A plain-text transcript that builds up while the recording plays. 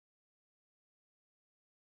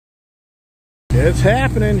It's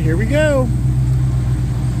happening. Here we go.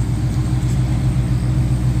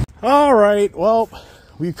 All right. Well,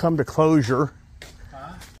 we've come to closure.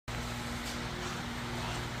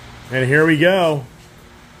 And here we go.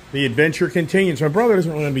 The adventure continues. My brother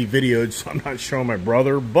doesn't really want to be videoed, so I'm not showing my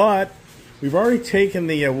brother. But we've already taken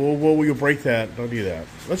the... we'll break that. Don't do that.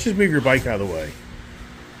 Let's just move your bike out of the way.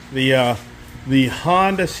 The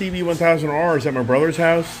Honda CB1000R is at my brother's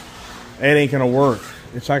house. It ain't going to work.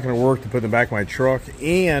 It's not going to work to put in the back of my truck.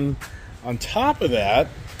 And on top of that,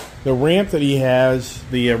 the ramp that he has,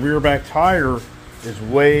 the rear back tire, is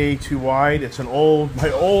way too wide. It's my old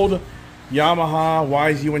Yamaha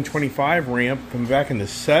YZ125 ramp from back in the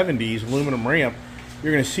 70s, aluminum ramp.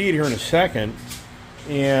 You're going to see it here in a second.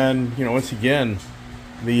 And, you know, once again,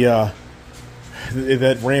 that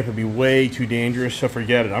ramp would be way too dangerous, so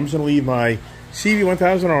forget it. I'm just going to leave my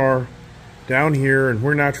CB1000R down here, and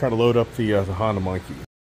we're now trying to load up the Honda Monkey.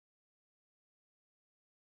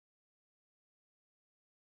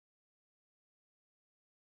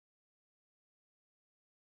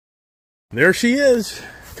 There she is.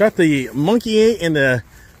 Got the Monkey in the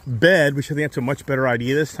bed, which I think that's a much better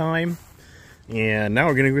idea this time. And now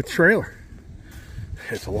we're going to go with the trailer.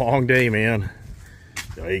 It's a long day, man.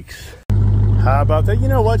 Yikes. How about that? You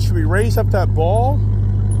know what? Should we raise up that ball?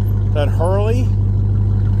 That Hurley?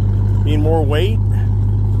 Need more weight?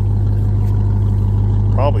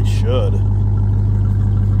 Probably should.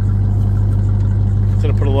 It's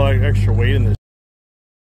going to put a lot of extra weight in this.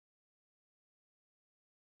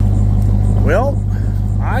 Well,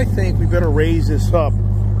 I think we better raise this up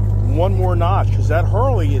one more notch, because that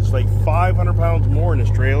Hurley is like 500 pounds more in this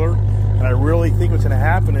trailer. And I really think what's going to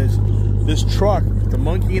happen is this truck, the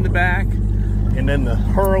Monkey in the back, and then the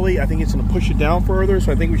Hurley, I think it's going to push it down further.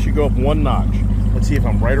 So I think we should go up one notch. Let's see if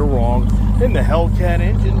I'm right or wrong. Then the Hellcat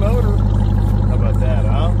engine motor. How about that,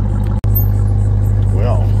 huh?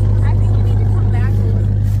 Well, I think you need to come back a little.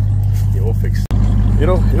 Yeah, we'll fix it.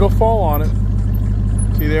 It'll fall on it.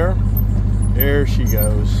 See there? There she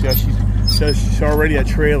goes. Yeah, she's already a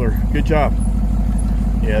trailer. Good job.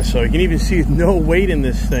 Yeah, so you can even see no weight in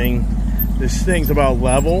this thing. This thing's about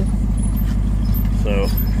level. So,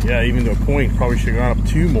 yeah, even to a point, probably should have gone up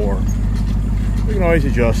 2 more. We can always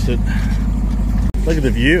adjust it. Look at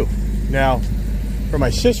the view. Now, where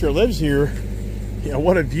my sister lives here, you know,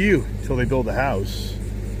 what a view until they build the house.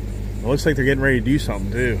 It looks like they're getting ready to do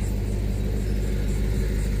something, too.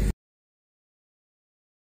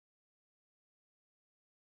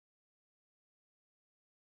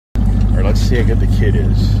 Let's see how good the kid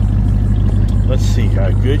is. Let's see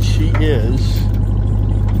how good she is.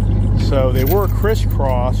 So they were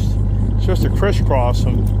crisscrossed. It's supposed to crisscross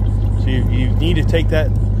them. So you need to take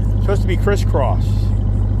that. It's supposed to be crisscrossed.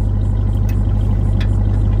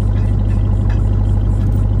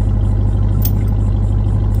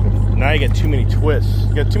 Now you got too many twists.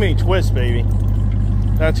 You got too many twists, baby.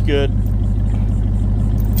 That's good.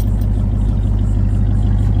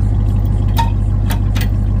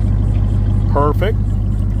 Perfect.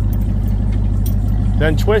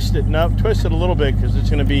 Then twist it. No, twist it a little bit, because it's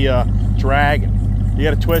going to be dragging. You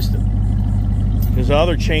got to twist it, because the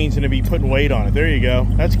other chain's going to be putting weight on it. There you go.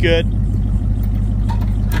 That's good.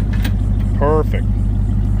 Perfect.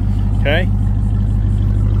 Okay.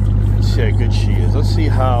 Let's see how good she is. Let's see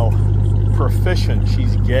how proficient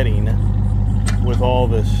she's getting with all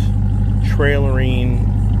this trailering.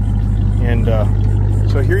 And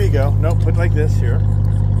so here you go. No, put it like this here.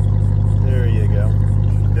 There you go.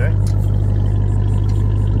 Okay.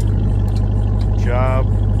 Good job.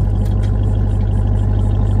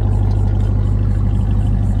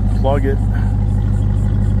 Plug it.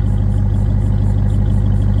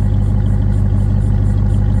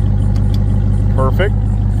 Perfect.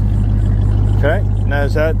 Okay. Now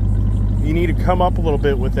is that, you need to come up a little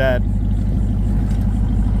bit with that.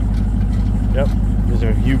 Yep. Because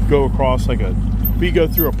if you go across like a, if you go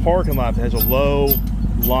through a parking lot that has a low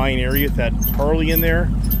line area with that Harley in there,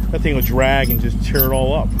 that thing will drag and just tear it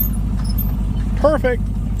all up. Perfect.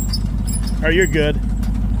 All right, you're good.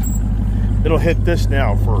 It'll hit this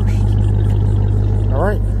now first. All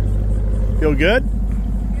right. Feel good?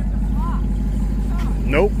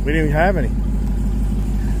 Nope, we didn't have any.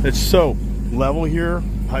 It's so level here,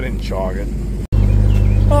 I didn't jog it.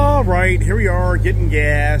 All right, here we are getting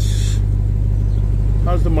gas.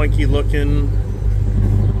 How's the Monkey looking?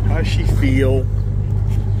 How does she feel?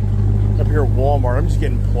 Up here at Walmart, I'm just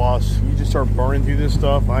getting plus. You just start burning through this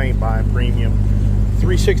stuff, I ain't buying premium.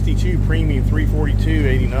 362 premium,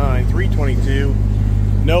 342.89, 322,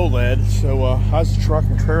 no lead. So how's the truck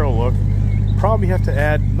and trailer look? Probably have to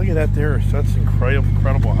add, look at that there. So that's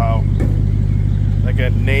incredible how that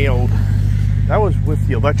got nailed. That was with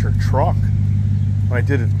the electric truck. When I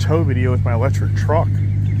did a tow video with my electric truck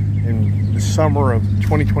in the summer of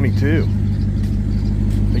 2022.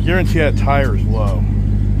 I guarantee that tire is low.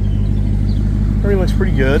 Everything looks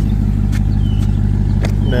pretty good.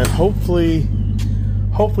 And then hopefully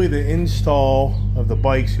the install of the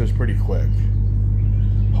bikes goes pretty quick.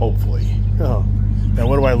 Hopefully. Oh. Now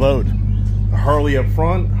what do I load? A Harley up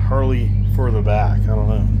front, Harley further back. I don't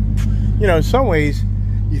know. You know, in some ways,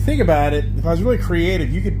 you think about it, if I was really creative,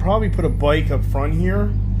 you could probably put a bike up front here,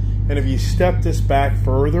 and if you step this back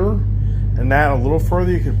further and that a little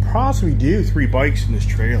further, you could possibly do 3 bikes in this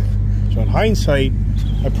trailer. So in hindsight,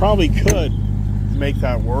 I probably could make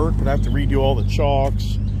that work, but I have to redo all the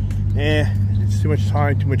chocks. It's too much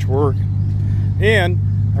time, too much work. And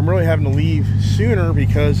I'm really having to leave sooner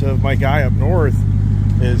because of my guy up north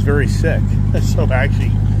is very sick. So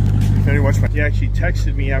actually, if anyone watched he actually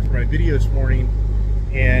texted me after my video this morning,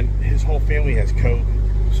 and his whole family has COVID,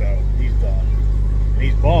 so he's done. And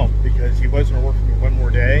he's bummed because he wasn't going to work for me one more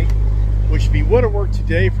day, which if he would have worked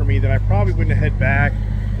today for me, then I probably wouldn't have head back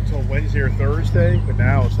until Wednesday or Thursday, but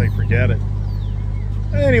now it's like, forget it.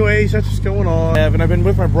 Anyways, that's what's going on. And I've been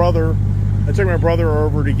with my brother. I took my brother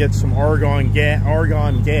over to get some argon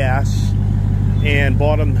gas and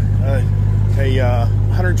bought him a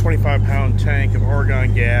 125-pound tank of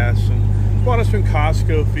argon gas, and bought us some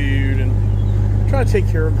Costco food, and try to take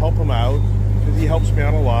care of him, help him out, because he helps me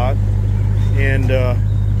out a lot. And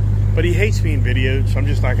but he hates being videoed, so I'm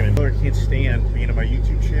just not going to. He can't stand being on my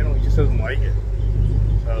YouTube channel. He just doesn't like it,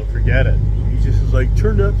 so forget it. He just is like,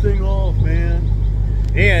 turn that thing off, man.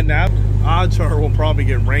 And now odds are we'll probably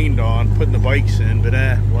get rained on putting the bikes in, but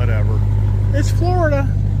whatever. It's Florida.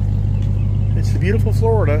 It's beautiful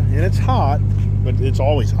Florida, and it's hot, but it's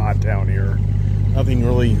always hot down here. Nothing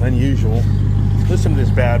really unusual. Listen to this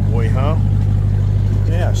bad boy, huh?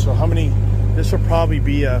 Yeah, so how many, this will probably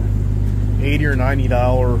be a $80 or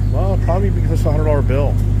 $90, well, probably be close to a $100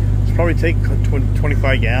 bill. It's probably take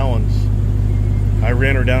 25 gallons. I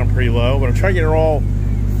ran her down pretty low, but I'm trying to get her all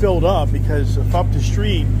filled up, because if up the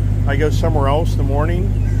street I go somewhere else in the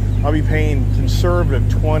morning, I'll be paying conservative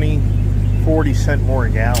 20-40 cents more a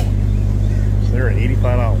gallon. So they're at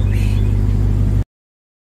 $85.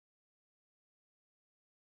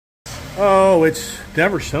 Oh, it's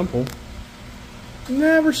never simple.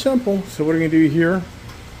 Never simple. So what are we gonna do here?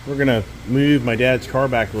 We're gonna move my dad's car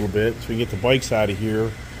back a little bit so we can get the bikes out of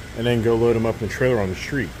here and then go load them up in the trailer on the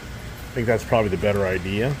street. I think that's probably the better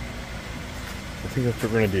idea. I think that's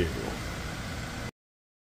what we're gonna do.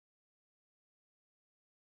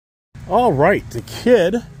 All right, the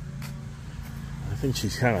kid, I think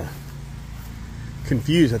she's kind of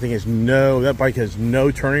confused. I think that bike has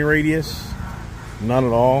no turning radius, none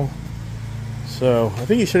at all. So I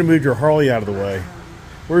think you should have moved your Harley out of the way.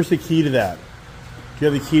 Where's the key to that? Do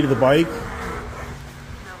you have the key to the bike?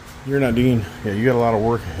 You're not doing, yeah, you got a lot of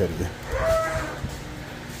work ahead of you.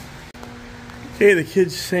 Okay, the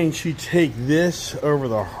kid's saying she'd take this over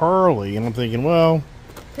the Harley, and I'm thinking, well,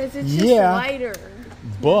 because it's just lighter.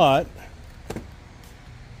 But,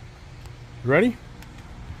 ready?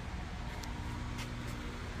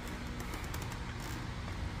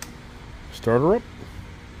 Start her up.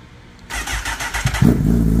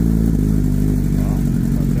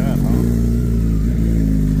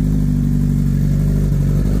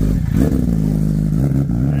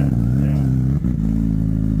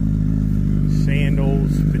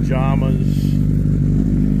 Pajamas.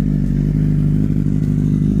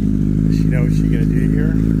 Does she know what she's gonna do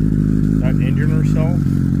here? Not injuring herself?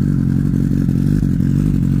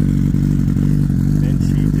 Then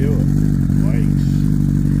she do it. Bikes.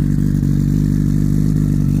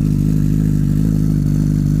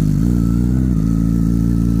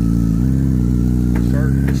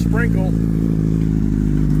 Starting to sprinkle.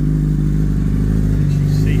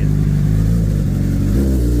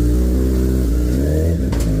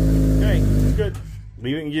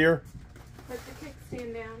 Leave it in gear. Put the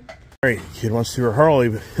kickstand down. Alright, kid wants to do her Harley,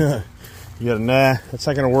 but you gotta, nah, that's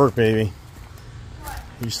not gonna work, baby. What?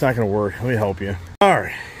 It's not gonna work. Let me help you.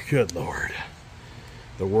 Alright, good Lord.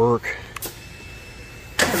 The work.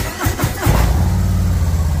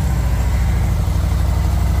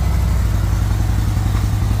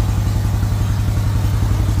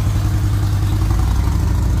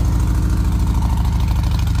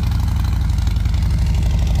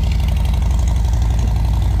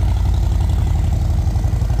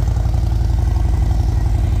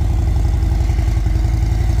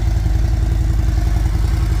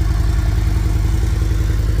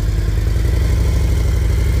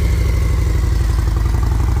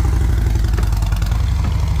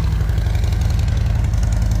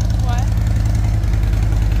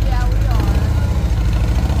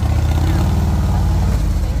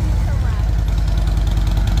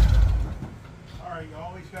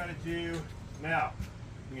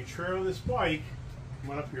 trailer this bike,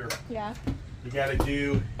 come on up here. Yeah. You got to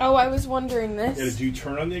do. Oh, I was wondering this. You got to do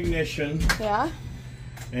turn on the ignition. Yeah.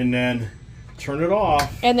 And then turn it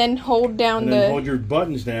off. And then hold down and then hold your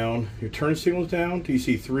buttons down, your turn signals down till you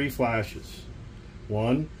see 3 flashes.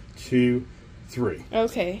 1, 2, 3.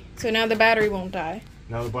 Okay. So now the battery won't die.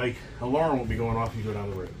 Now the bike alarm won't be going off as you go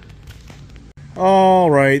down the road.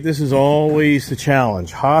 All right, this is always the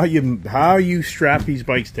challenge. How you strap these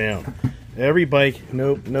bikes down. Every bike,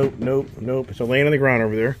 nope. It's laying on the ground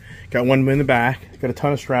over there. Got one in the back. Got a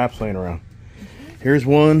ton of straps laying around. Here's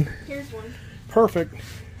one. Here's one. Perfect.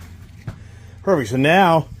 So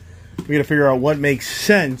now we got to figure out what makes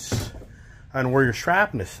sense on where you're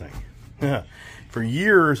strapping this thing. For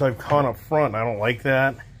years I've gone up front. I don't like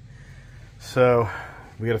that. So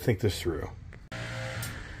we got to think this through.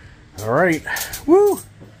 All right. Woo!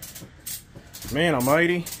 Man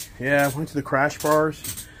almighty. Yeah, I went to the crash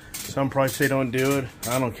bars. Some probably say don't do it.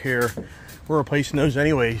 I don't care. We're replacing those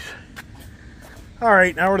anyways. All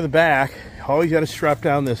right, now we're to the back. Always got to strap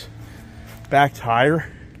down this back tire.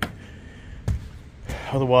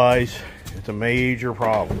 Otherwise, it's a major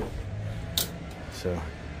problem. So,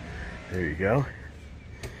 there you go.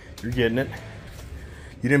 You're getting it.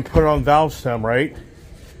 You didn't put it on valve stem, right?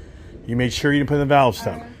 You made sure you didn't put it in the valve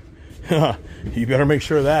stem. You better make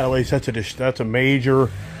sure of that. Otherwise, that's a major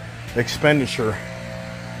expenditure.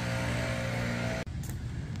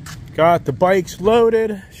 Got the bikes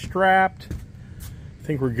loaded, strapped. I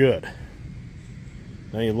think we're good.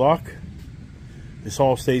 Any luck? This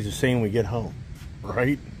all stays the same when we get home,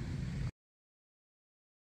 right?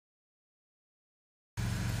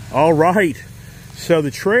 All right. So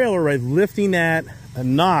the trailer, by lifting that a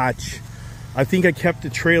notch, I think I kept the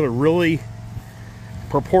trailer really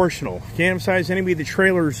proportional. Can't emphasize anybody, the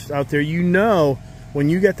trailers out there, you know, when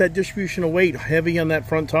you get that distribution of weight heavy on that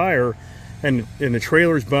front tire and the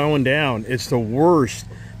trailer's bowing down, it's the worst.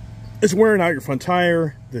 It's wearing out your front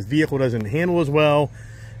tire. The vehicle doesn't handle as well,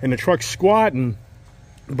 and the truck's squatting,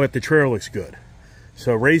 but the trailer looks good.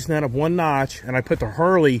 So raising that up one notch, and I put the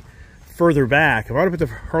Harley further back. If I would have put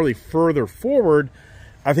the Harley further forward,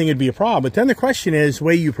 I think it'd be a problem. But then the question is, the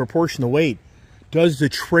way you proportion the weight, does the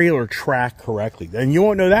trailer track correctly? And you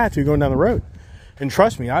won't know that until you're going down the road. And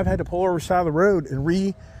trust me, I've had to pull over the side of the road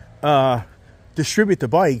and distribute the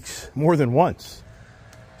bikes more than once.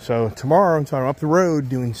 So tomorrow, I'm up the road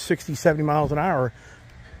doing 60, 70 miles an hour.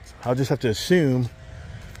 I'll just have to assume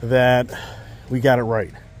that we got it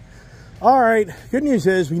right. All right, good news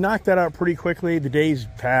is we knocked that out pretty quickly. The day's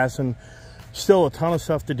passing, still a ton of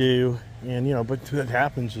stuff to do. And, you know, but what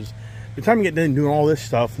happens is, by the time you get done doing all this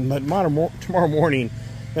stuff, and tomorrow morning,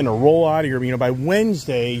 and to roll out of here, you know, by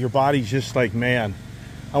Wednesday, your body's just like, man,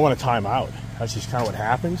 I want to time out. That's just kind of what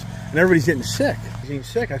happens. And everybody's getting sick.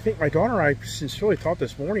 I think my daughter and I sincerely thought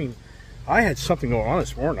this morning, I had something going on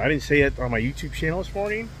this morning. I didn't say it on my YouTube channel this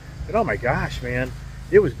morning, but oh my gosh, man,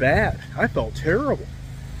 it was bad. I felt terrible.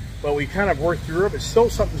 But we kind of worked through it, but still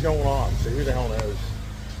something's going on. So who the hell knows?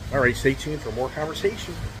 All right, stay tuned for more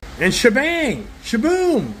conversation. And shebang,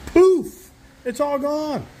 shaboom, poof, it's all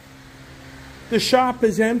gone. The shop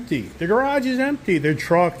is empty. The garage is empty. The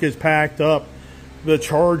truck is packed up. The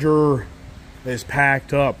Charger is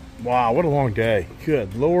packed up. Wow, what a long day.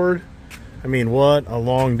 Good Lord. I mean, what a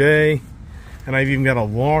long day. And I've even got a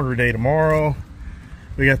longer day tomorrow.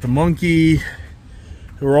 We got the Monkey.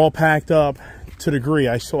 We're all packed up to a degree.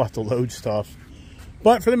 I still have to load stuff.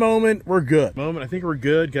 But for the moment, we're good. I think we're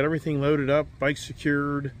good. Got everything loaded up, bike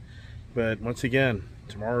secured. But once again,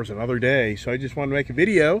 tomorrow's another day. So I just wanted to make a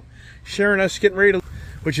video sharing us getting ready to,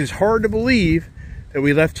 which is hard to believe that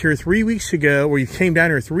we left here 3 weeks ago, or you came down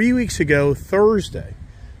here 3 weeks ago, Thursday.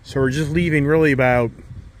 So we're just leaving really about,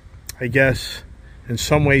 I guess, in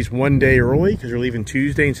some ways 1 day early, because we're leaving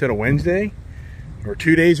Tuesday instead of Wednesday, or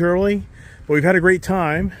 2 days early. But we've had a great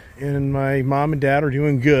time, and my mom and dad are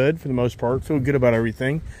doing good for the most part, feel good about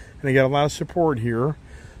everything, and I got a lot of support here.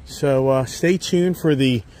 So stay tuned for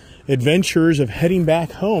the adventures of heading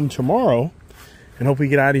back home tomorrow, and hope we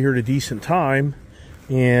get out of here at a decent time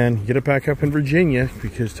and get it back up in Virginia,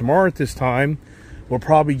 because tomorrow at this time we'll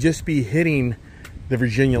probably just be hitting the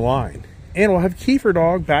Virginia line, and we'll have Kiefer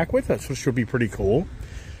Dog back with us, which will be pretty cool.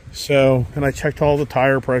 So, and I checked all the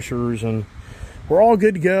tire pressures, and we're all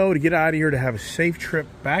good to go to get out of here to have a safe trip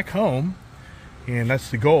back home, and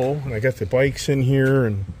that's the goal. And I got the bikes in here,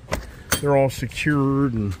 and they're all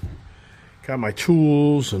secured, and got my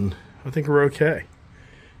tools, and I think we're okay.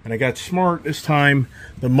 And I got smart this time.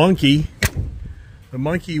 The monkey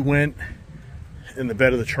went in the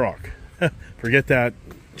bed of the truck. Forget that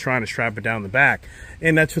trying to strap it down the back.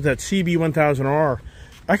 And that's with that CB1000R.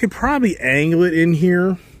 I could probably angle it in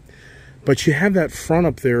here, But you have that front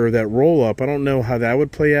up there, that roll up. I don't know how that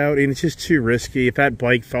would play out, and it's just too risky. If that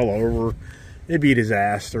bike fell over, it'd be a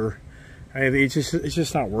disaster. It's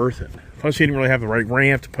just not worth it. Plus, you didn't really have the right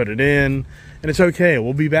ramp to put it in, and it's okay.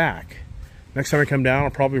 We'll be back. Next time I come down,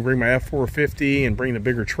 I'll probably bring my F450 and bring the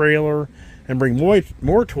bigger trailer and bring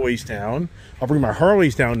more toys down. I'll bring my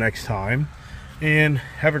Harleys down next time and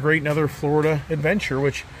have a great another Florida adventure,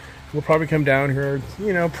 which will probably come down here,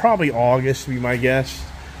 you know, probably August would be my guess.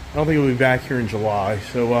 I don't think we'll be back here in July.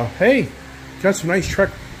 So, hey, got some nice Trek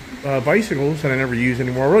bicycles that I never use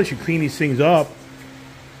anymore. I really should clean these things up,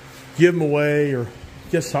 give them away, or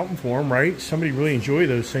get something for them, right? Somebody really enjoy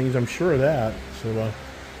those things, I'm sure of that. So,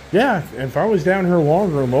 yeah, and if I was down here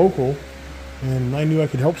longer and local, and I knew I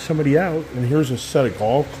could help somebody out, and here's a set of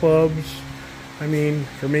golf clubs, I mean,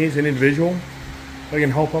 for me as an individual, if I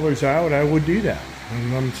can help others out, I would do that.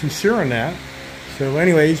 And I'm sincere on that. So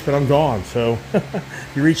anyways, but I'm gone. So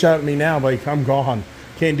you reach out to me now, like, I'm gone.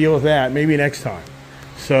 Can't deal with that. Maybe next time.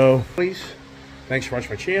 So please, thanks for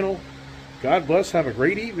watching my channel. God bless. Have a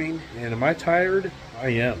great evening. And am I tired? I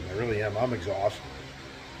am. I really am. I'm exhausted.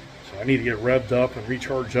 So I need to get revved up and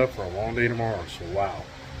recharged up for a long day tomorrow. So wow.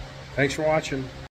 Thanks for watching.